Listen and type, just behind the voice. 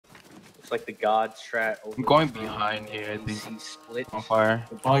It's like the god strat. Over I'm going behind here. I think split. on fire.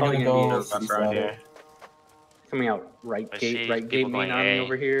 We're probably gonna go Around here. Coming out right I gate, see right gate people main going army A.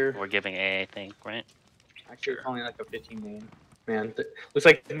 over here. We're giving A, I think, right? Actually, it's only like a 15 main. Man, looks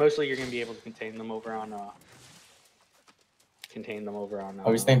like mostly you're gonna be able to contain them over on. Are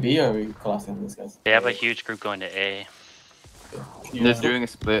we staying B or are we collapsing these guys? They have a huge group going to A. They're doing a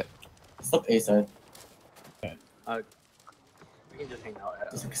split. Stop A side. We can just hang out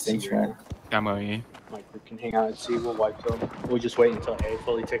at Just like C stage right right. now. Camo E. My group can hang out at C. We'll wipe them. We'll just wait until A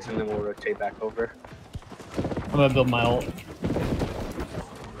fully ticks and then we'll rotate back over. I'm gonna build my ult.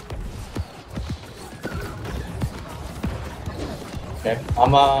 Okay.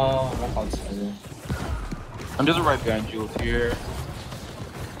 I'm outside. I'm just right behind Jules here.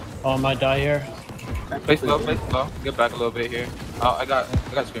 Oh, I might die here. Play slow, play slow. Get back a little bit here. Oh, I got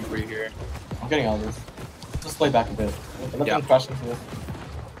screen for you here. I'm getting out of this. Just play back a bit. Let them crash into this.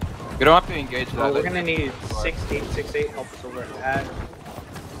 You don't have to engage that. We're gonna need 6-8 help us over at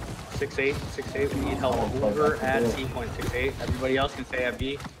 6-8. We need help over at C point 6-8. Everybody else can stay at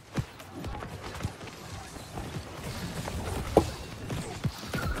B.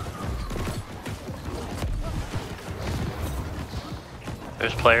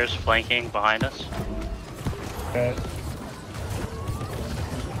 There's players flanking behind us. Okay.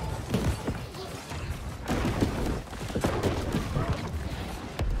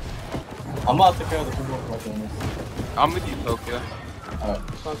 I'm about to take care of the football collection. I'm with you, Tokyo. Alright.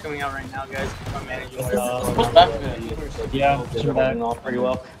 This one's coming out right now, guys. Keep on managing. Let's push back a bit. Yeah, They're holding off pretty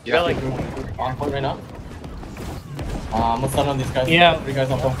well. You got like On point right now. I'm gonna stun on these guys. Yeah. 3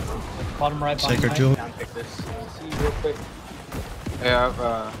 guys on point. Bottom right. Sacred Jewel. down pick this. See real quick. Yeah,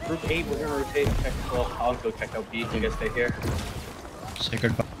 I've Group 8, we're gonna rotate and check. Well, I'll go check out B. You guys stay here.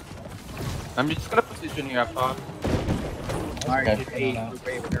 Sacred. I'm just gonna position here up top. Alright, Okay. Group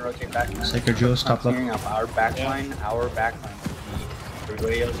 8, we're gonna rotate back. Sacred Jewels, top left. Clearing up our backline,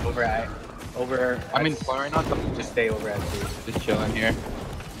 Everybody else over at I'm in fire now, so I'm just stay over at C. just chilling here.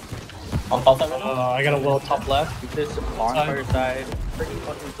 I'm top side right now. I got a little top left. Keep this bonfire side pretty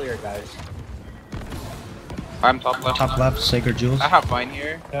fucking clear, guys. I'm top left. Top left, Sacred Jewels. I have Vine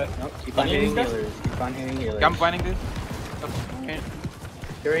here. Nope, keep on hitting healers. Keep on hitting healers. Yeah, I'm finding this. Okay.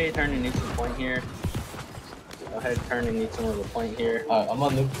 Get ready to turn and need some point here. Go ahead, turn and need some of the point here. Alright, I'm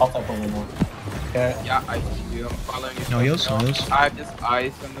on the top side point right now. Okay. Yeah, I see you. I'm following you. No heals, no heals. I have just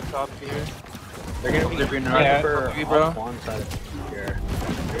ice on the top here. They're gonna be They're being yeah, running for for bro. off one side here.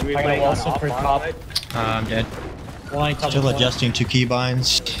 They're gonna be I got a playing wall on sit for off top. side. I'm dead. One top Still left. adjusting to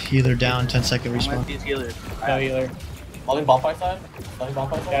keybinds. Healer down, 10-second I'm with respawn. these healers. No healer. Falling bonfire side. Falling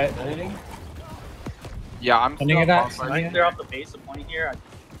bonfire side. Okay. Anything? Yeah, I'm Sending still it back. bonfire. I think they're off the base of point here. I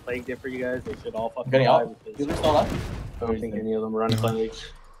plagued it for you guys. They should all I'm fucking getting die out. because Healers still left? I don't think any of them run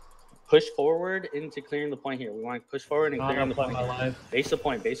plagues. Push forward into clearing the point here. We want to push forward and I'm clearing gonna the play point. my Here. life. Base of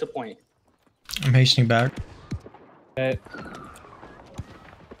point. Base of point. I'm hastening back. Okay.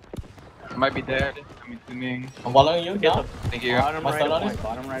 Might be dead. I'm assuming. I'm following you Get now. the Thank you. bottom My right stun of on point. it?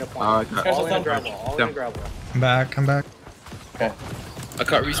 Bottom right of point. Oh, okay. All in Stun. gravel. All in gravel. I'm back, I'm back. Okay. I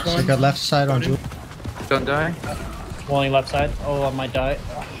got respawn. Sacred left side on Jewel. Don't die. Walling left side. Oh, I might die.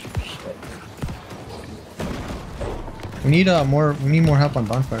 Oh, shit. We need more help on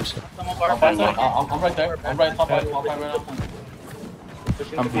bonfires. Some of our Bonfire friends side. I'm right there. I'm right top right. Bonfire right now.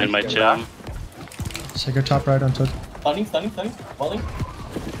 pushing I'm the point In my together. gym. Sacred top right on Tokyo. Stunning. Falling.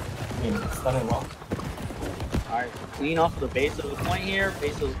 I mean, stunning well. Alright, clean off the base of the point here.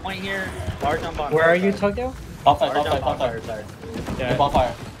 Base of the point here. Large on bonfire. Where are you, side. Tokyo? Top side, Large top on side, top bonfire side. side. The Yeah.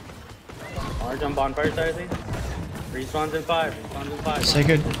 bonfire. Large on bonfire side, I think. Respawns in 5. Respawns in 5.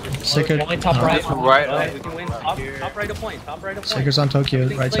 Sacred. Only top right. Right. Alright, we can win. Top right of point. Top right of point. Sacred's on Tokyo,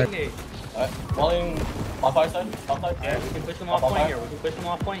 Everything's right side. playing it. Falling bonfire side. Top side. Yeah, we can push them off point here. We can push them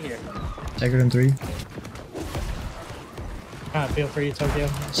off point here. Sacred in 3. Feel free, Tokyo.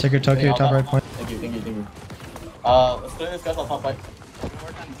 Sacred Tokyo, top right point. Thank you. Let's clear this guys on top right.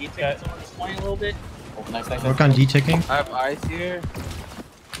 Work on detailing some of this point a little bit. Oh, nice. Work on D-ticking. I have ice here.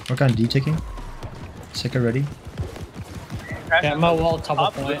 Work on D-ticking. Sacred ready. Yeah, I'm at wall top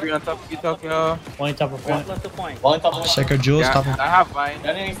of Top, point. Three on top of you, Tokyo. Only top of point. Left of point. Falling top right. Sacred Jewels, Yeah, top of I have Vine.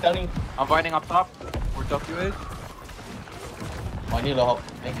 Stunning. I'm Vining up top. Where Tokyo is. Oh, I need a little help.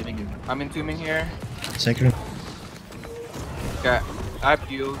 Thank you. I'm entombing here. Sacred. Okay. I have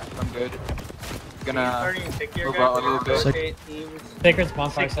heals. I'm good. Gonna Starting to tick here, move guys. out a little bit. Rotate teams. Sacred's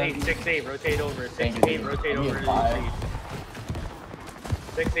bonfire 6-8, side. 6-8, rotate over. Thank 6-8, you. rotate Give me over. a five.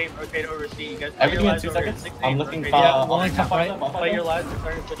 6-8, rotate over C. You guys play Everything your in lives 2 over. seconds. 6-8, I'm looking rotate for. Yeah, over. one top right. Play your lives. We're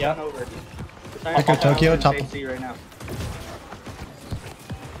starting to push Yeah. on over. We're starting to Sacred push on Tokyo, over top and of- stay C right now.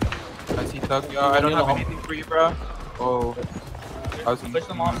 I see Tokyo. I don't have anything for you, bro. Oh. I was Push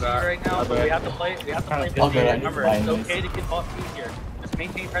them off C that. right now, but we have to play. We have to play. Okay, I need Remember, to buy it's these. okay to give off B here. Just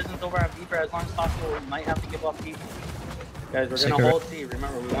maintain presence over on B for as long as possible. We might have to give off B. Guys, we're gonna hold C.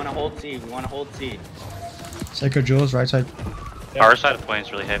 Remember, we want to hold C. We want to hold C. Sacred Jewels, right side. Our side of the point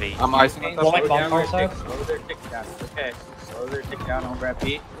is really heavy. I'm icing on Slow top. Well, down bomb their side? tick. Slow their tick down. Okay. Slow their tick down over at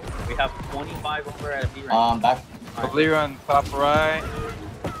B. We have 25 over at B right now. Back. Clear on top right.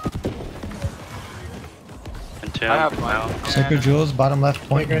 And two. I have now. mine. Sacred Jewels, bottom left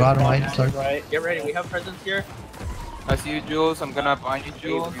point, bottom right. Sorry. Right. Get ready. We have presence here. I see you, Jules. I'm gonna bind you,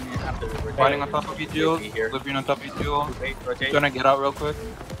 Jules. We're gonna have to rotate. Fighting on top of you, Jules. Here. Living on top of you, Jules. Rotate. Rotate. Gonna get out real quick.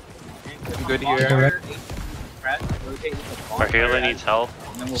 I'm good here. Bonfire, press, rotate into Our bonfire healer at- needs help.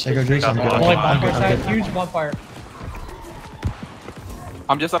 and then we'll Sacred push Jewels, I'm straight good. up. Only I'm bonfire good, I'm side, good. huge bonfire.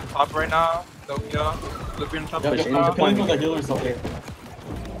 I'm just up top right now. Tokyo. Living on top of Push you. into Killing with the healers okay.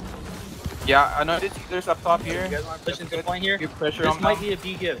 Yeah, I know this healer's up top here. You guys want to push into point here? Give pressure This on might them. be a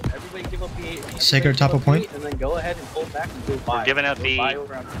B give. Everybody give up B. everybody Sacred give top up of point. B, and then go ahead and pull back and do buy. We're giving up Go B. buy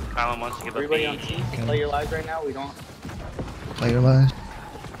over on- Colin wants to give up Everybody B. on C, play your lives right now. We don't. Play your lives.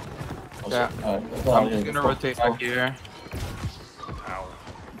 Yeah. I'm just gonna rotate back here. Ow.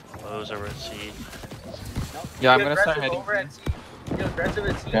 Those are at C. No, Yeah, I'm be gonna start aggressive heading over at C. Be aggressive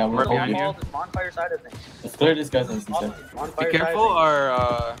at C. Yeah, we're We're on holding all here. the bonfire side of things. Let's clear these guys and see. Bonfire Be side careful, of our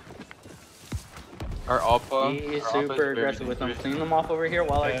alpha. things. Be our alpha is super very aggressive with them. dangerous. Clean them off over here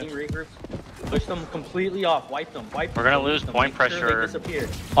while our Yeah. team regroups. Push them completely off. Wipe them. Wipe them. We're gonna Delete lose them. point Make sure they pressure. disappear.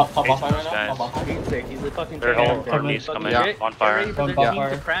 Top Face bonfire right those now. guys. Top bonfire. He's sick. He's the fucking Their terror. whole He's army's fucking coming out. shit. Bonfire. Get ready for the Bonfire.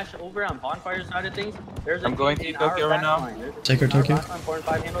 team to crash over on bonfire side of things. There's a I'm going team to in Tokyo our right now. back line. There's a Take her, team in our Tokyo. back line. 4 and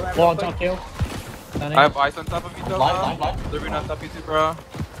 5, handle that Wall real on quick. top kill. Stunning. I have eyes on top of you, Blind. Tokyo. Living on top of you too, bro.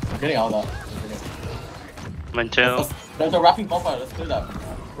 I'm getting out of that. I'm in two. There's a wrapping bonfire. Let's clear that.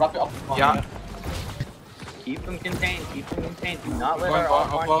 Wrap it up. Yeah. Keep them contained. Keep them contained. Do not let Going our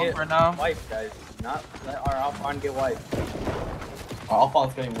above Alphon get for now. wiped, guys. Do not let our Alphon get wiped. Our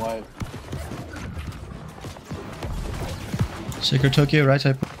Alphon's getting wiped. Sacred Tokyo, right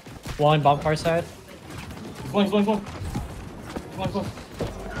side. Wall on bonfire side. He's going. Come on. All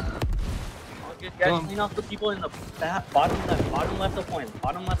good, guys. Clean off the people in the bottom left of point.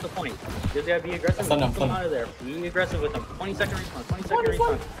 Bottom left of point. Just gotta be aggressive. Stun them, Keep them stun out of there. Be aggressive with them. 20-second response. 20-second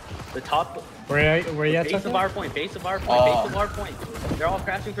response. The top. Where you at? Base of Tucker? our point. Base of our point. Base of our point. They're all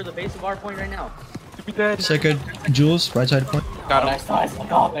crashing for the base of our point right now. To be dead. Sacred Jewels, right side point. Got him. Nice. Oh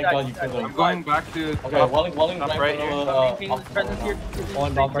god, thank god you killed I'm him. going back to Okay, top. Welling Top right right below here. the Maintain this presence here.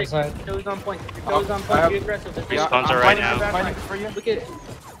 On bonfire side. Toes on point. Toes on I point. have- Be aggressive. This Yeah, is- Spawns I'm are right fighting now. this, fighting this for you. Look at it.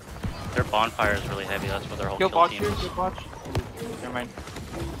 Their bonfire is really heavy. That's what their whole Kill kill bot team here. is. Kill bot. Never mind.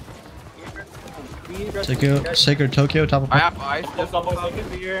 Be aggressive. Sacred Tokyo, top of I point. have eyes just on top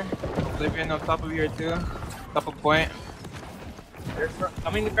of here. Oblivion on top of here too. Top of point. They're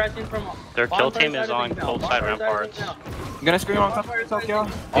coming to crash in from Their kill bonfire team side is of on things now. cold side Bonfire side of ramparts. things now. I'm gonna scream on top of you, Tokyo.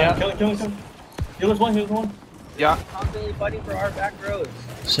 Yeah. Kill him. Healers one. Yeah. Constantly fighting for our back roads.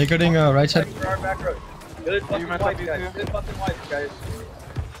 Sacreding, right side. Fighting for our back roads. Good fucking messed wipes, up, guys. you Good fucking wipes, guys.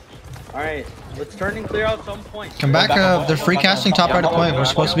 Alright, let's turn and clear out some points. Come back, they're free casting top right of point. We're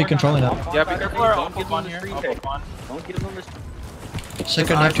supposed to be controlling that. Yeah, be careful our Don't give alpha them on the here. street Alpha take. on. Don't give them the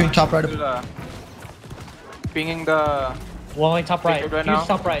Sacred Neptune, top right of Pinging the Wall top right. Right Huge now.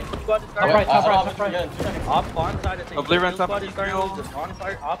 top right. squad is Top starting. right, top right, top right. Off pawn side of things. Oblivion Kill top squad of is starting the to lose.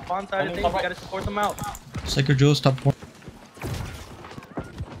 Bonfire, off pawn side of things. Top We right. gotta support them out. Sacred Jewels, top point.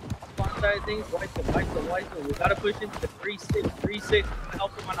 Pawn side of things. Wipe them. We gotta push into the 3-6. 3-6.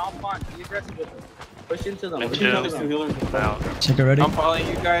 Help them on off pawn. Be aggressive with them. Push into them. Me Push too. into These two them. healers. Out. Sacred ready. I'm following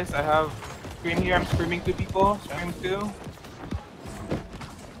you guys. I have scream here. I'm screaming to people. Scream two.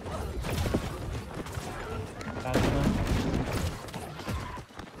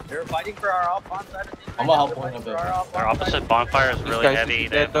 They're fighting for our off pawn side of things. I'm right gonna now. help They're one fighting a for bit. our off Their pawn side. opposite bonfire is These really guys heavy. should be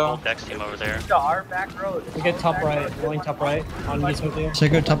They have dead, the though. whole Dex team over there. To our back road. We get top right. Walling top right. On east with you.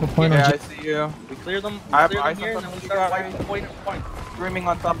 Sacred top of point. Yeah, on I see you. We clear them. I have Clear them eyes on here, and top then we of you start guys. wiping point and point. Screaming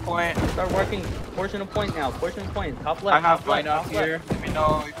on top point. Start working portion of point now. Portion of point. Top I left. have top mine left. out Top left. here. Let me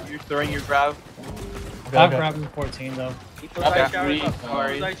know if you're throwing your grab. I'll grab him 14 though. Keep those Okay. ice showers up. Keep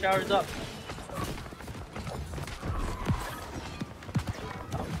Sorry. those ice showers up.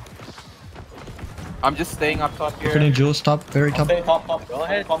 I'm just staying up top Sacred here. Jewels, top, very top. Stay top. Go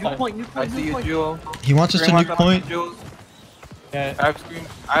ahead. Top New side. point. New I point. see New you, point. Jewel. He wants us to Scream on nuke top of point. you, Jules. Yeah. I have scream.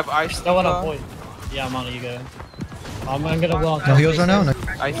 I have ice. Still on a point. Yeah, I'm on you guys. I'm gonna wall No heals right now? No.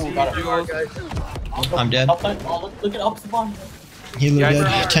 I see got it. you, Jules. I'm dead. Top side. Oh, look at opposite one. Healer Yeah,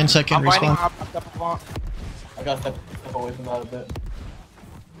 dead. sure. 10 second I'm finding respawn. up top of one. I gotta step away from that a bit.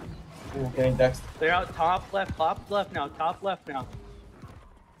 Ooh, getting Dex. Clear out top left now, top left now.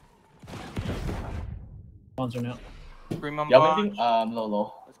 Ones are now. Scream on Yeah, box. maybe.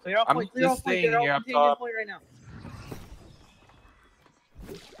 Low. Let's clear off I'm point, clear just off point, staying they're all here up containing top. point right now.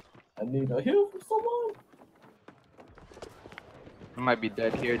 I need a heal from someone. I might be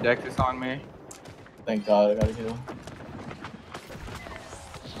dead here. Dex is on me. Thank God, I got a heal.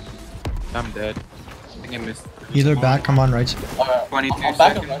 I'm dead. I think I missed. Either back, come on, right. Alright, 22 I'm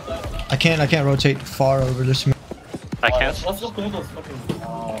back on seconds. right side. I can't rotate far over this. I can't. Let's go clear those fucking. We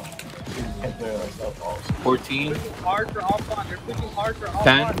can't clear ourselves. 14. Pushing hard for Alphon, they're pushing hard for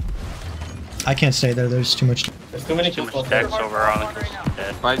 10. Alphon. I can't stay there. There's too much. There's too many Too kills. much Dex over on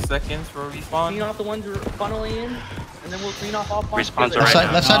dead. 5 seconds for Clean respawn. off the ones who are funneling in, and then we'll clean off Alphon. Respawns Left are right side,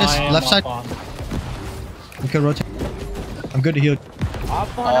 now. left side I is am left side. up on. We could rotate. I'm good to heal.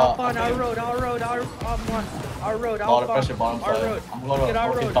 Alphon, our road, Alphon, our road, A lot of Alphon, pressure bottom our side. road. I'm going Get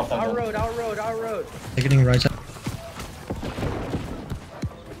our to road, top side. our road. Taking right side.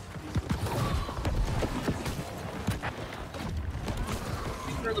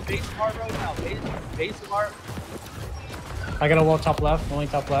 For the base of our road now, base of our. I got a wall top left, only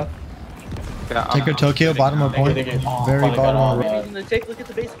top left. Yeah, Take your Tokyo, bottom of point. Take it. Oh, Very finally got bottom all of that. Reason to take, look at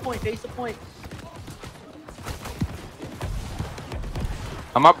the base of point.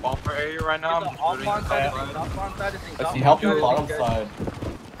 I'm up bumper area right now. The I'm Alphon side of shooting. things, Alphon side of things. Let's see, Alphon Help your side of bottom things, guys. side.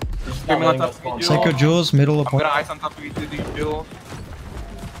 He's just Give not me letting on us top spawn. of you. Psycho Jules, middle of I'm point. gonna ice on top of you to these jewels.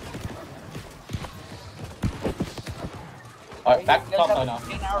 Alright, back You guys top have side to now.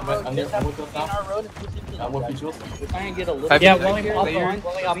 clean our I'm road, I'm you near guys have with to us clean now. our road and push into them, What guys. features? We're trying to get a little Type bit Yeah, back rolling here. up, Clean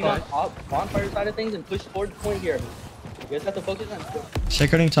rolling up, on bonfire side of things and push towards the point here. You guys have to focus on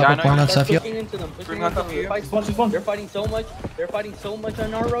Sacreding top Yeah, of I point know on start Sefia. pushing into them. Bring on top of you. They're fighting so much. They're fighting so much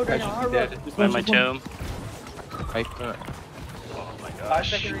on our road right now. Our road. Find my tomb. Like, Oh my 5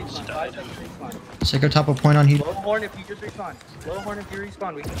 gosh. second respawn. Stud. 5 second respawn. Sacred top of point on heat. Low horn if you just respawn. Low horn if you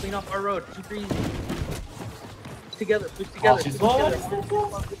respawn. We can clean off our road. 2 3 together. Push together. she's Push low.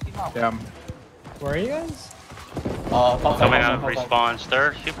 together. yeah. Where are you guys? Top side. Coming out of top side. respawns.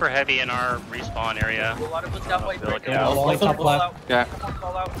 They're super heavy in our respawn area. A lot of us got white right Yeah, now. only top Pull left. out. Yeah.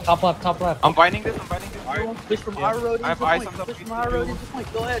 Pull out. Top left. I'm binding this. Alright, push from our road I have into eyes point. on top Push of from our road you. into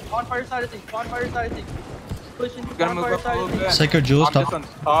point. Go ahead. Bonfire side of things. Push into Gonna move bonfire up a side little of things. bit. Sacred Jules I'm just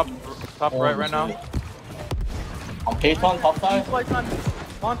top. on top right now. I'm K-Ton, top side. Twice on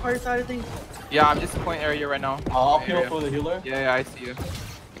bonfire side of things. Yeah, I'm just in point area right now. I'll heal for the healer. Yeah, I see you.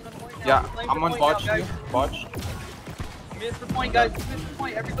 Yeah, I'm on botch you. Botch. Commit for point, guys. Commit for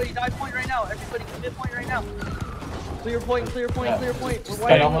point. Everybody die point right now. Everybody commit point right now. Clear point. Yeah. We're Stay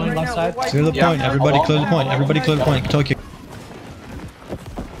wiping on point right left now. side. We're wiping Clear the Yeah. point. Everybody clear the point. Everybody clear the point. Tokyo.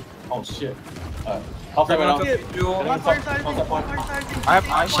 Oh shit. Alright. Top side right now. Bonfire side of things. Bonfire side of things. I have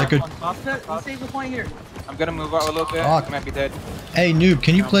eyes Sacred. on top. Save the point here. I'm gonna move out a little bit. Fuck. I might be dead. Hey noob,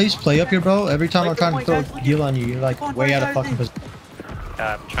 can you please play up here, bro? Every time I'm trying to throw heal on you, you're like way out of fucking position.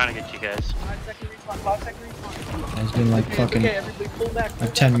 I'm trying to get you guys. 5 second respawn. 5 second respawn. It's been like Okay, fucking okay, everybody pull back.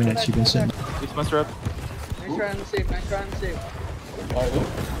 like 10 minutes you've been sitting. This must rep. Nice try on the save. Nice try on the save. Alright,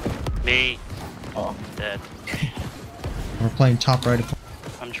 who? Me. Oh. Dead. We're playing top right of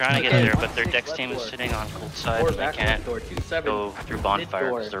I'm trying to get Okay. there, but their dex team is sitting on cold side, Door and I back can't left door. 2-7. go through bonfire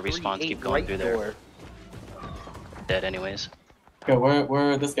Mid-door. because their respawns 3-8 keep going right through there. door. Dead anyways. Okay,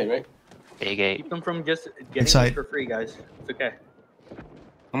 we're this gate, right? A gate. Keep them from just getting Inside. it for free, guys. It's okay.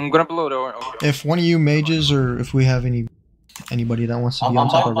 I'm gonna blow door. If one of you mages or if we have anybody that wants to be on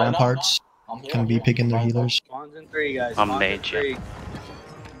top of ramparts I'm here, can I'm be here. picking their healers. Spawns in 3, guys. I'm Spawns in mage, 3.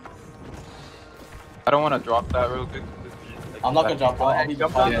 I don't wanna drop that real quick. I'm not gonna drop Go one. I'll ahead, be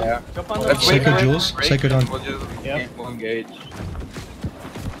jump behind. on Yeah. them. Jump on them. Let's wait Sacred for it Jules, to break, Sacred on. We'll just Yep. we'll engage.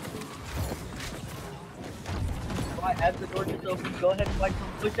 As the door gets open, go ahead and like them.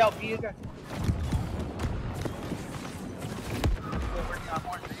 Push out, be a guy.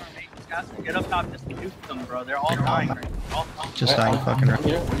 Get up top, just nuke them, bro. They're all dying right now. All dying. Just dying fucking I'm around.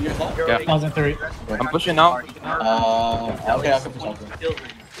 here. Where you guys at? You're Yeah. already- 2003. I'm pushing out. Okay, I can push out there. Kills right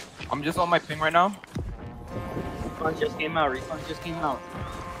now. I'm just on my ping right now. Respawn just came out. Respawn just came out.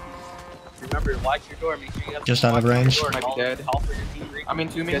 Remember, watch your door. Make sure you have. Just out of watch your range. door. Might be Call- dead. call for your team. I'm in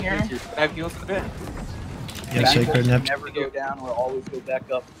two main Yes, here. yes, Can I have heals in a bit? Yeah, Sacred Nep. Never go down or always go back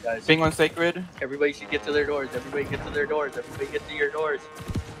up, guys. Ping on sacred. Everybody should get to their doors. Everybody get to their doors. Everybody get to your doors.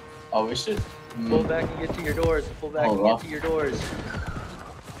 Oh, we should. Pull back and get to your doors. Pull back Oh, and rough. get to your doors.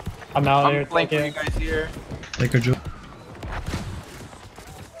 I'm out I'm here. playing for you Okay. guys here. Sacred Jules.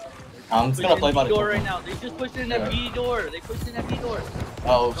 I'm just gonna play by the door door right now. They just pushed in that Yeah. B door. They pushed in that B door.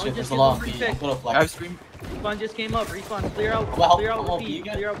 Oh Don't shit, just there's a get lot free of pick. I'm gonna I have flex. scream. Respawn just came up. Respawn, clear out. Well, Clear out well, B. you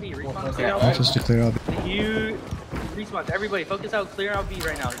get- Clear out B. Respawn, clear Yeah, out right. B. Access to clear up. You Respawn. Everybody, focus out. Clear out B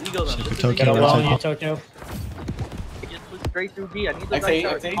right now. Ego them. This is Tokyo, Get a ego wall them. on you, Tokyo. Just push straight through B. I need the XA, right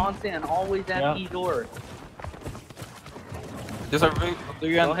shot. XA. Constant and always at Yeah. B door. Just a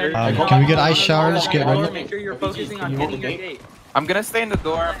three Go on ahead. three. Can we get ice showers? Get Door, ready. Make sure you're Yo, BG, focusing can on you hold hitting the your gate? gate. I'm gonna stay in the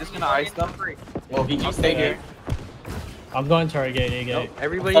door. I'm just gonna ice them. Yo, BG, I'll stay stay here. I'm going to our gate, A No, gate.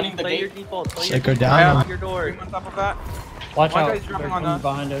 everybody Stunning the play your gate. default. Play Shake your her default. down. Lock your door. Scream on top of that. Watch One out. guy's dropping They're on coming us.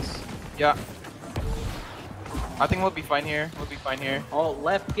 behind us. Yeah. I think we'll be fine here. We'll be fine here. Oh,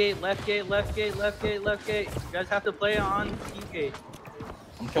 left gate, left gate, left gate, left gate, left gate. You guys have to play on C gate.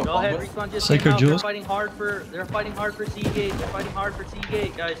 I'm killing Go ahead, Congress. Respawn just Sacred came out. Jewels. They're fighting hard for C gate. They're fighting hard for C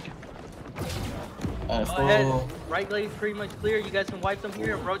gate, guys. Go ahead. So, Right glade's pretty much clear. You guys can wipe them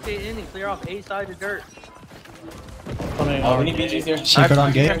here and rotate in and clear off A side of dirt. Coming we our need gate. BGs here. Shake it on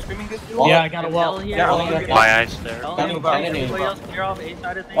I'm gate. screaming this dude. Wall Yeah, it. I got a And wall. Hell here, Yeah, all I'll your get guys- My eyes there. Tell Standing them, by, standing everybody by. else clear off A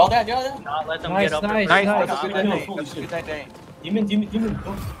side of things. Oh, yeah. Not let them Nice, get up nice, there. Nice. nice. That's a good Holy night. shit. That's a good night. Demon,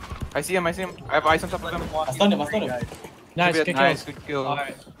 go. I see him. I have eyes on top of Let him. them walk I stunned him, in I stunned him. guys. Nice, Good good nice. kills. Good kill.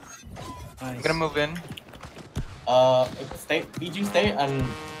 Alright. I'm Nice. gonna move in. Stay, BG, stay, and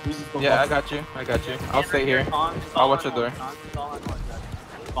Bruce is going Yeah, I got you. I'll stay here. I'll watch the door.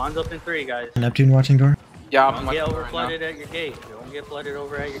 Spawn's up in 3, guys. Neptune watching door. Yeah, I'm Don't watching get the over door right flooded at your gate. Don't get flooded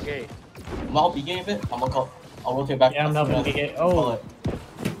over at your gate. I'm gonna help BG a bit. I'll rotate back. Yeah, I'm helping the gate. Oh,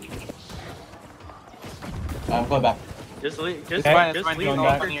 I'm going back. Just leave, It's fine, it's just fine. leave Going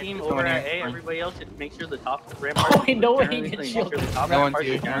your back. team It's over going at here, A. it's fine. Everybody else should make sure the top ramparts Oh, no way generally he gets clean. Make sure the top No one's ramparts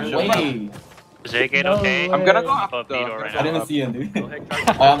here. are generally No clean. Wait, Is A gate No okay? way. I'm gonna go up Above B though. door right I didn't now. see him, dude. Go ahead, charge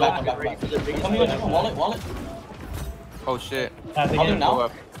I'm your back, get I'm ready back. for the biggest Come one. here, wallet. Oh shit. at the I'll gate. do now. Go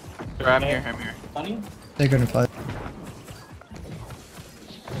up. Sure, I'm here. Sunny? Take her in 5.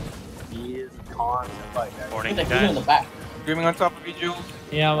 He is constant fight, guys. Morning, Get that clear in the guys. back. Screaming on top of you, Jules.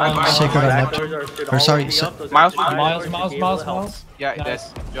 Yeah, I'm I'm on. Shake her on Back Neptune. doors should Or sorry, always be up. Those Miles, are side Miles, doors should Miles, be able Miles, to help. Miles. Yeah, it Nice.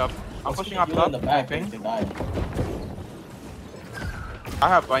 does. Good job. I'm pushing up You top. in the back, Okay. they die. I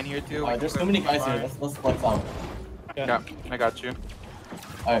have Vine here too. Alright, there's too many guys here. Let's flex out. Yeah, I got you.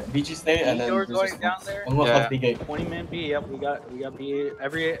 Alright, BG stay, and then Doors Bruce going just down flex. there? I'm gonna Yeah. flex B gate. 20-man B. Yep, we got B.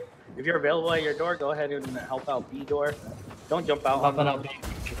 If you're available at your door, go ahead and help out B door. Don't jump out. Helping on out them. B.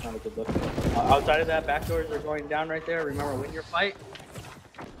 It's not a good look. Outside of that, back doors are going down right there. Remember, win your fight.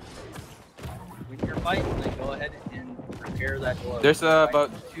 Win your fight, and then go ahead and prepare that door. There's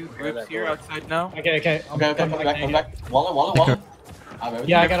about 2 Prepare groups that here door. outside now. Okay. Okay, come back. Wallet.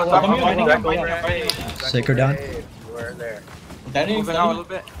 Yeah, I got a Come wall. on, Back Yeah. over at A. Take her down. We're there. Moving out a little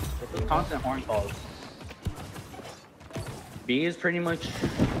bit. This is constant horn calls. B is pretty much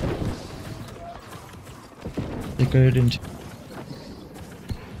Take her into.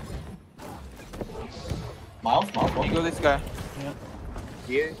 Miles, You go this guy.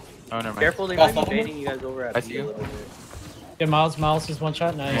 here. Oh, never mind. Careful, they Guys, might be something? baiting you guys over at I B see a you. little bit. Okay, Miles is one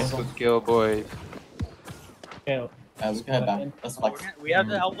shot. Nice. Good kill, boys. Okay. we can head back. Let's flex. We have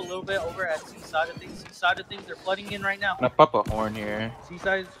to help a little bit over at C side of things. C side of things, they're flooding in right now. I'm gonna pop a horn here. C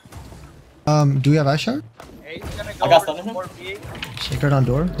side, Do we have ice shower? A's gonna I go got over to stunned. support B. Shake her on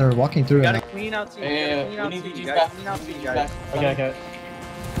door. They're walking through You it gotta now. clean out C. Yeah, You gotta we clean need out C, BG's guys. back. Clean out C, BG's guys. back. Okay.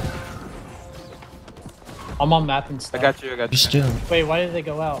 I'm on map and I stuff. got you. Just chill. Wait, why did they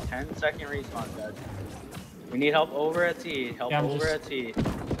go out? 10-second respawn, guys. We need help over at T. Help Yeah, I'm over just- at T. I'm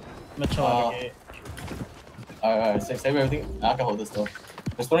gonna chill at the gate. Alright, save everything. I can hold this though.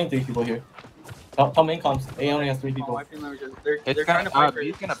 There's 23 people here. Come main comms. A only has 3 Come on, people. wiping them, they're It's trying to gonna, fight for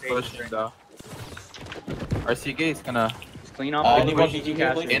B's gonna stage push right though. Our CK is gonna. Just clean up I all need the one bushes BG you here,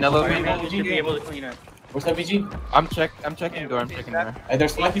 catch. please. In elevator, Fireman BG should be here. able to clean it. Where's that BG? I'm checking door. I'm checking door. Hey,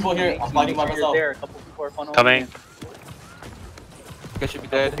 there's 5 people here. I'm fighting by Make sure myself. you're there. A couple people are funneling Coming. in. Guys should be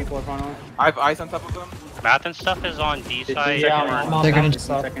Couple dead. people are funneling. I have eyes on top of them. Math and stuff is on D Fifteen side. Yeah, seconds. I'm on Take her map into- and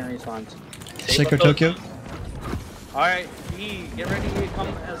stuff. Second respawns. Shake her Tokyo. Alright, B, get ready to come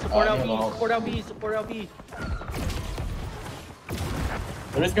support out yeah, B, well. support out B, support out B.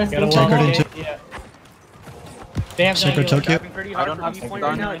 There is guys Got a still wall. Take her here. into- Yeah. Damn, Shake her no, Tokyo. Driving pretty I hard don't for have you six point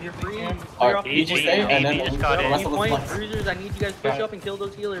done. right now. You're free. Clear Alright, off BG BG stay, and then just the got in. rest of us point, flex. bruisers, I need you guys push up and kill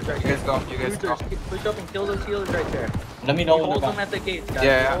those healers right You there. guys go. You guys go. Bruisers, push up and kill those healers right there. Let me know You when hold they're them back. at the gates, guys.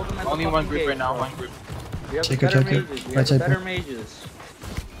 Yeah, Hold them at the only one fucking group gates, right now. bro. One group. We have Take the her better Tokyo. mages. We Right have the side, better bro. mages.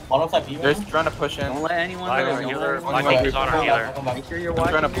 Bottom side B. They're trying to push in. Don't let anyone Black know. is Don't healer. let Black anyone is know. on our healer. Come back. Make sure you're I'm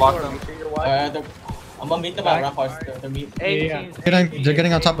watching trying to your block door. them. Make sure you're watching. they're- I'm gonna meet them at ramparts. They're meet. Hey, Yeah. teams, They're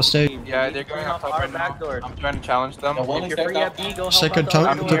getting on top of stage. Yeah, they're going on top our right now. back door. I'm trying to challenge them. Yeah, one If is you're free there at B, go help Shake out her the toe- other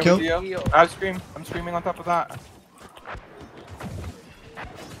I'm door. here Tokyo. with you. I'm screaming on top of that.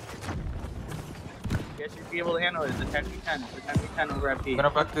 You guys should be able to handle it. It's a 10v10. It's a 10v10 over at B. I'm gonna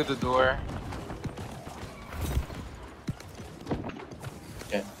back to the door.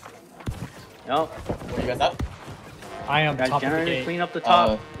 Okay. No. Where you guys at? I am Guys, top of the generally gate. clean up the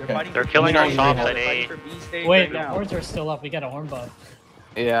top. okay. They're killing our shops at They're fighting A. for B stage Wait, right the now. horns are still up. We got a horn buff.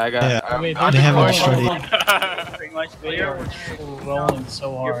 Yeah, I got. Yeah. Wait, They have rolling. our shorty. Pretty much They clear. are rolling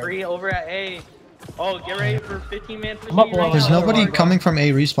so You're hard. free over at A. Oh, get ready for 15-man push. I'm up below. There's nobody coming from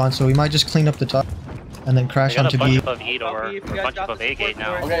A respawn, so we might just clean up the top and then They crash got a onto bunch B. above E door. Copy, if you A guys bunch got above the A gate support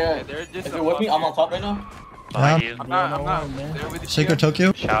now. for Okay, yeah. They're just If you're with me, I'm on top right now. Behind you. I'm not. Rolling, man. They're with Seiko you.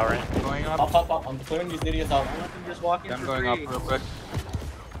 Tokyo. Showering. Going up. Top. I'm clearing these idiots out. I'm just walking I'm for going up free. real quick.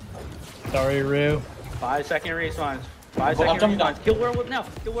 Sorry, Rue. 5-second respawns. 5 Well, I'm second jumping down. respawns. Kill werewolf now.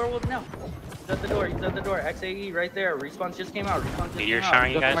 Kill werewolf now. He's at the door. He's at the door. XAE right there. Respawns just came out. Respawns just Meteor came out.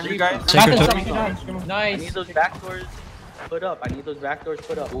 showering, you guys. You guys. Seiko Back Tokyo. in 79. I Nice. need those back doors put up. I need those back doors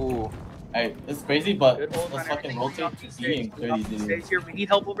put up. Ooh. Hey, it's crazy, but Good hold let's on fucking everything. rotate to B and clear these Stage idiots. here. We need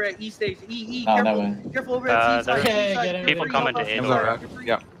help over at E stage. E. Nah, Careful. never. Careful over at C side. Okay, C side. get in. People Help coming out to A C door. side.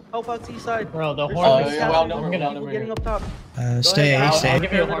 Yeah. Help out C side. Bro, the There's horn somebody is yeah, well, no, I'm we're gonna- down, we're getting here. up top. Stay ahead. A, I'll stay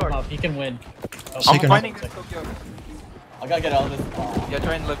give you a horn buff. You can win. I'm Seiko finding this Tokyo. I gotta get out of this. Oh. Yeah,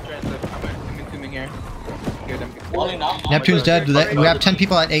 try and lift. I'm consuming here. Get them. Walling now. Neptune's dead. We have 10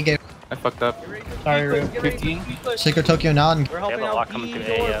 people at A gate. I fucked up. Sorry, Rue. 15. Seiko Tokyo now. And We're They have helping a out lot coming B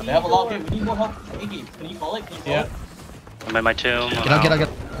through A, door, yeah. B They have a lot door. here. We need more help. Iggy, can you call it? Can you call Yeah. it? I'm in my tomb. get out.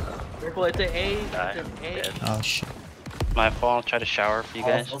 Careful, it's an A. It's Die. an A. Dead. Oh shit. My fault. I'll try to shower for you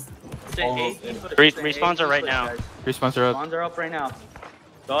guys. It's an A. Respawns are right now. Respawns are up. Respawns are up right now.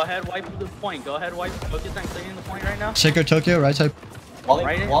 Go ahead, wipe the point. Go ahead, wipe. Focus on clearing the point right now. Seiko Tokyo, right side. Walling,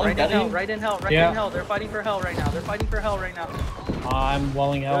 Right in Walling, hell, dead. right in hell, right Yeah. in hell. They're fighting for hell right now. They're fighting for hell right now. I'm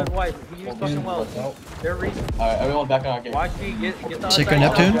walling Good out. wipe. We use fucking wells. Nope. They're reaching. Alright, everyone back on our game. Watch B. Get the Seeker outside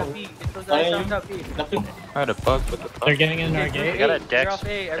Neptune? sounds at B. Get those outside sounds at B. Neptune. I had a bug. What the fuck? They're getting in our Okay, gate. We got a clear Dex- off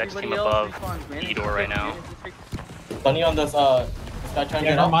A. Dex Everybody team else above respawns, man. E door right now. Sunny on this, this guy trying to Yeah,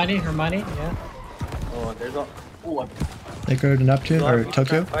 get out. Hermione, yeah. Oh, there's a. Ooh, Seiko to Neptune or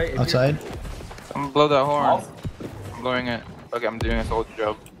Tokyo outside. I'm gonna blow that horn. Mouse? I'm blowing it. Okay, I'm doing a soldier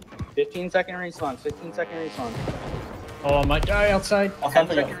job. 15-second respawn. 15-second respawn. Oh, I might die outside. I'll stand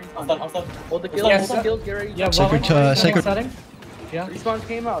for you. I'm done. Hold the kills. Yeah, Hold the so- kills. Get ready. Yeah, Seeker walling. to, Seeker- Setting. Yeah. Respawns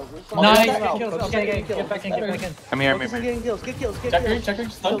came out. Respawns Nice. came out. Kills. Focus on Okay, getting get back in, get back in. I'm here. I'm Focus on here. getting kills. Get kills. Get Checker, kills. checker,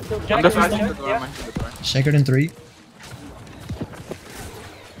 stun. Kill, kill, I'm kill. just Jack- running to the door. yeah. I'm running to the door. Seiko in 3.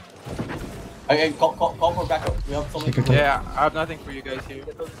 Okay, call for backup. We have so many Seeker people. to Yeah, I have nothing for you guys here.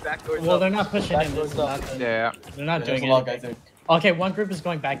 Get those back doors Well, up. they're not pushing Back in. doors This is up. not the- Yeah. They're not There's doing a lot of guys anything. there. Okay, one group is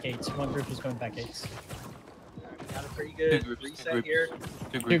going back gates. One group is going back gates. Got a pretty good Two groups, reset groups. here. Two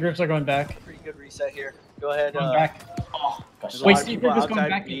Two groups. groups are going back. Pretty good reset here. Go ahead. Going back. Oh, gosh. There's a Wait, lot of Steve, people group is going outside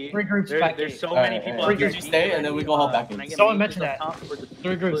back B. gate. Three groups There- back There's gate. so Alright, many alright. people Three out groups here. stay, and then we go help back When I in. get Someone mages mentioned up that. top for the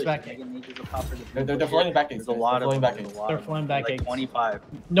Three groups push, back I in. get mages up top for the They're push floating here. back in. There's a lot of Floating them. back in. There's a lot They're of them. flying back Like gates. 25.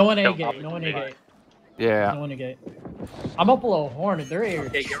 No one A Yep. gate. No one A gate. Yeah. No one A gate. I'm up below Hornet. They're here.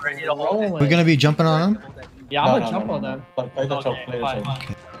 Okay, get ready to hold it. We're gonna be jumping on them. Yeah, I'm gonna jump on them. Play the choke, play the fine, choke.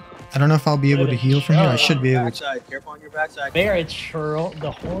 fine. I don't know if I'll be able to heal from here. I should be able to. Backside. Careful on your backside. They are churl.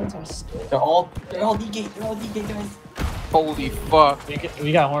 The horns are still. They're all D-gate, they're all D-gate, guys. Holy fuck.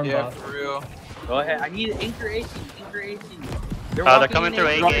 We got horn Yeah, buff. for real. Go ahead. I need anchor 18. Anchor 18. They're walking coming in through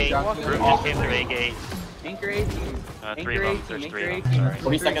A anchor gate. 18, walking Group in just came through A gate. Anchor 18. Three Anchor of them. 18. There's Anchor three of 18. them. Sorry.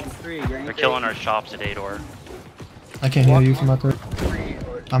 40 seconds. They're killing our shops at A door. I can't heal you from out there.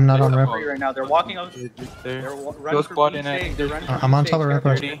 I'm not on rep. Right now. They're walking up. They're They're there. running Go for squad B in it. stage. They're running for I'm B on stage. top of ramp.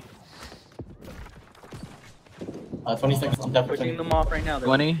 Careful. 30. 20 seconds, I'm dead for Pushing 20. them off right now. They're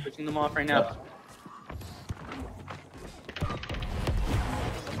 20. pushing them off right now.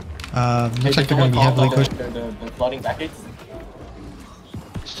 Looks like they're gonna be heavily pushed. They're flooding back gates.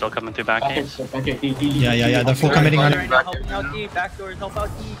 Still coming through back Back gates. gates, back gate, D. Yeah, they're full committing on Right it. now, helping out D. Back doors. Help out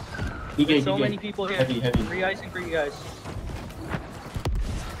D. D-gate, There's so D-gate. many people here. Heavy, heavy. Free icing for you guys.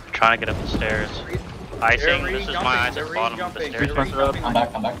 Trying to get up the stairs. Icing. This is my ice at the bottom of the stairs. Response are up. I'm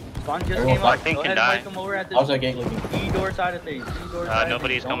back. Spawn just Everyone came back. up. I think Go can ahead and die. wipe them over at How's the that gate looking? D door side of things. D door side of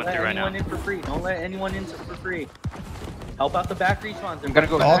nobody's things. coming Don't through let right now. anyone in for free. Don't let anyone in for free. Help out the back respawns. I'm gonna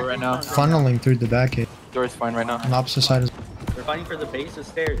go All door right now. funneling through the back gate. Door is fine right now. On the opposite side is. They're fighting for the base of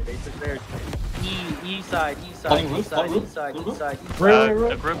stairs. Base of stairs. E side. E side. Fighting E roof, side. fighting E roof, side. E roof. side.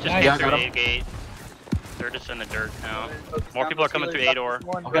 The group just Nice. came through Got A him. gate. They're just in the dirt now. More people are coming through A door.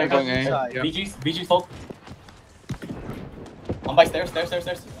 Okay, going okay. A. Yeah. BG's hold. I'm by stairs.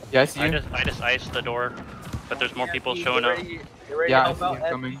 Yeah, I see I you. just iced the door, but there's more people showing up. Get ready Yeah, to I help see out you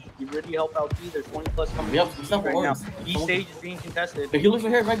F. coming. Get ready to help out D. There's 20 plus coming We have right now. orbs. D stage is being contested. The healers are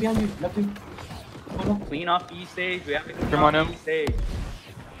here, right behind you. Neptune. go. Clean off B stage. We have to clean Come on off him. B stage.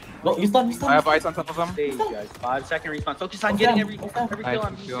 No, he's done. He's done. I have ice on top of him. Stage, guys. 5-second respawn. Focus on What's getting that? every What's that? kill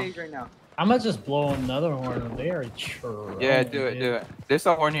on Nice B kill. stage right now. I'm gonna just blow another horn. Very true. Yeah, do it. There's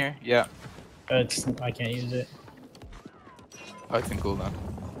a horn here. Yeah. I can't use it. Oh, it's in cooldown.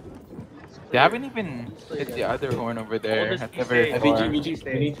 They haven't even hit the other horn over there. Hold this That's B never stage. Hey, far.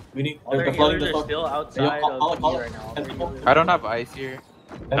 VG, we need. All their They're flooding healers the are store. still Hey, outside call of it, B right now. All 10 their people. healers I don't have ice here.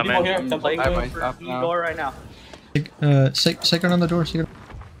 10 I'm people in. here. 10 play people. I have for ice B now. door right now. Second on the door. Second.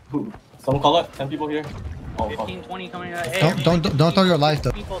 Someone call it. 10 people here. Oh, fuck. 15, 20 coming out. Hey, Don't throw your life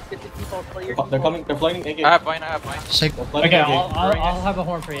though. Default, get the default, play your They're default. coming. They're flooding AK. I have mine. Sec They're flooding Okay, AK. I'll have a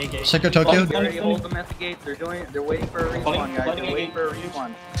horn for A gate. Second Tokyo. They already hold them at the gates. They're waiting for a respawn, guys. They're waiting for a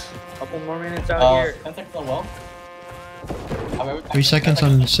respawn. Couple more minutes out here. 10 seconds on well. 3 seconds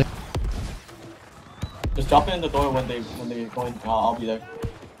on six. Just drop it in the door when they go in. I'll be there.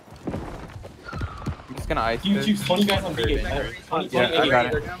 I'm just gonna ice Huge, this. 20 guys on B gate. 20 Yeah, I got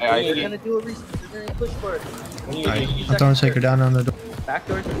it. They're gonna do a respawn. They're gonna push for it. I'm throwing Saker down on the door. Back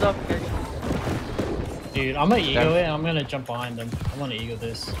doors is up, guys. Dude, I'm gonna ego it. I'm gonna jump behind them. I wanna ego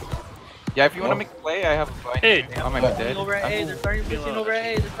this. Yeah, if you wanna make a play, I have a blind. Hey. I might be dead. Over at A. They're starting pushing over at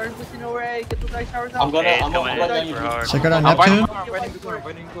A. They're starting pushing over at A. Get those ice towers out. I'm gonna. Hey, I'm coming gonna in you. super hard. Second on I'm Neptune. fighting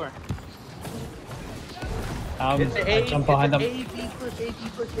the door. It's an I A. jump behind them. A, B push, A, B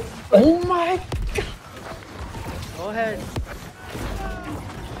push, A, B push. Oh my! Go ahead.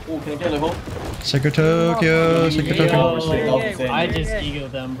 Oh, can I get a level? Second Tokyo. Second Yeah, Tokyo. yeah, I just yeah. ego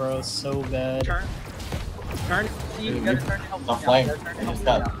them, bro, so bad. Turn. Turn. See, you gotta turn to help Not me flying. out. You gotta turn to They help just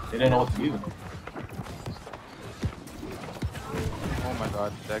me out. got. They didn't know what to do. Oh my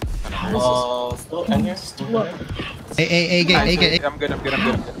god, that's kinda hurt. Still 10 here. Still up. A gate. A gate. I'm good. A gate. I'm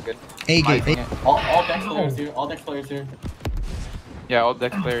A. icing it. All dex players here. All dex players here. Yeah, all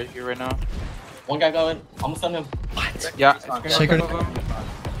dex players here right now. One guy going. I'm gonna stun him. Yeah, Second.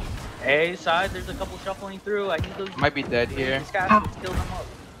 A side, there's a couple shuffling through. I need those. Might be dead here. These guys can steal them up.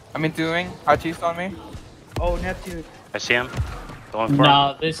 I'm in doing. Hachi's on me. Oh, Neptune. I see him. Going for him.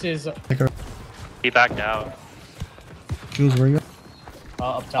 No, this is He backed out. Jules, where you?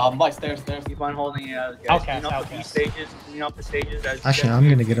 up top. By stairs. Keep on holding it out, guys. Outcasts, Clean up the B outcasts. stages. Clean up the stages. As Actually, I'm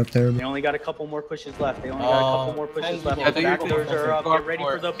gonna get up there. They only got a couple more pushes left. They only got a couple more pushes left. Yeah, The do back your doors thing. are up. Get ready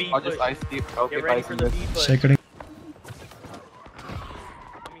for the B I'll push. just ice deep. I'll Get keep ready icing for the this. B push. Second.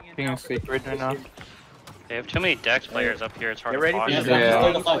 Coming in Being now for the sacred B right now. push. They have too many dex players up here. It's hard Get to ready for watch. the Yeah, B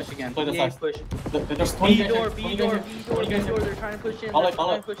play the push sides. again. Play the B sides. push. There's 20 B guys door, here. B 20 door, guys B here. door, 20 B guys door. here. They're trying to push in. Call They're it, call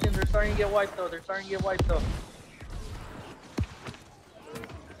trying it. to push in. They're starting to get wiped though. They're starting to get wiped though.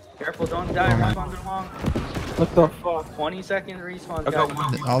 Careful, don't die. Respawn too long. What the fuck? 20-second respawn, I got guys.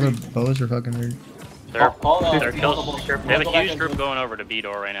 one. All their bows are fucking weird. Their Their kills. They have a huge group going over to B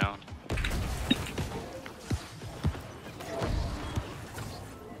door right now.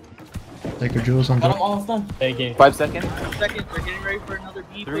 Take your Jules on Got door. them all done. A gate. 5 seconds. 5 seconds. They're getting ready for another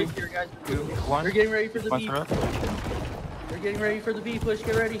B 3, push here, guys. 2, 1. They're getting ready for the One B. through. They're getting ready for the B push.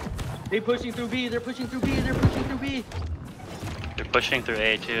 Get ready. They pushing through B. They're pushing through B. They're pushing through B. They're pushing through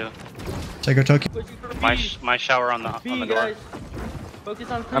A too. Second Tokyo. Pushing through B. My shower on the B, door. guys.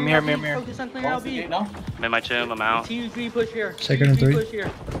 Focus on clearing here, out B. I'm here. Focus on clearing out B. now. I'm in my tomb. I'm out. Huge B push here. Second Huge and B 3. push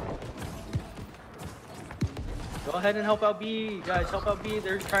here. Go ahead and help out B, guys. Help out B.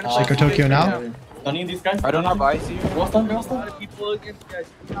 They're trying to. Second push Tokyo B now? Stunning these guys. I don't have ice here. Girls done. A lot of people against you guys.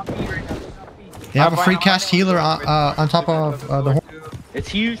 It's not B right now. It's not B. They have a free cast healer on top of the horn. It's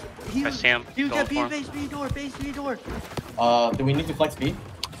huge. Huge. I see him. Huge Going at for B. him. Base B door. Base B door. Do we need to flex B?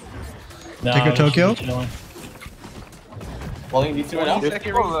 No, Take your we should be Tokyo? chilling. Falling these two right now. 20-second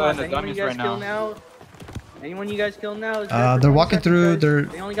people, respawn. in the Anyone dummies you guys right kill now. now? Anyone you guys kill now? Is good They're for 20 walking seconds, through, guys. they're-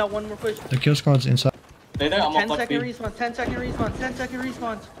 They only got one more push. The kill squad's inside. Stay there. I'm on 10 flex second B. respawn. 10 second respawn. 10 second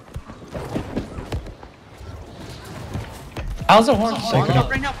respawn. How's the horn? On up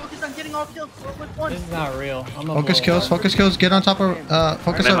right now. Focus on getting all kills. With one. This is not real. I'm a Focus kills. Focus kills. Get on top of.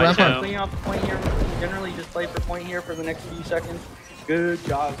 Focus I'm in on my rampart. tomb. Clean off the point here. Generally, just play for point here for the next few seconds. Good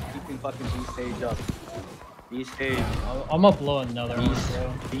job keeping fucking B stage up. B stage. I'm gonna blow another horn,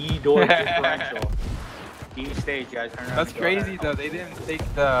 bro. B door differential. B stage, guys. Turn around. That's Go crazy ahead. though. They didn't take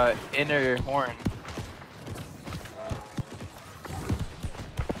the inner horn.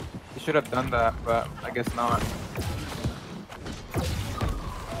 They should have done that, but I guess not.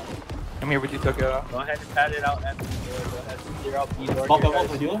 Come here with you, Tokyo. Go ahead and pat it out at B door. Go ahead and clear out B door. Bump here, that wall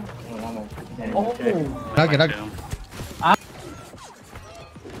guys. for healer. Okay. Dug it, My dug. tomb.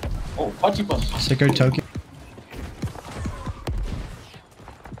 Oh, Pachi punch. Second Tokyo.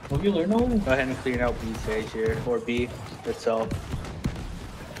 No healer, no. Go ahead and clear out B stage here, or B itself.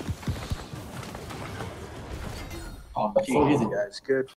 So easy. guys. Good.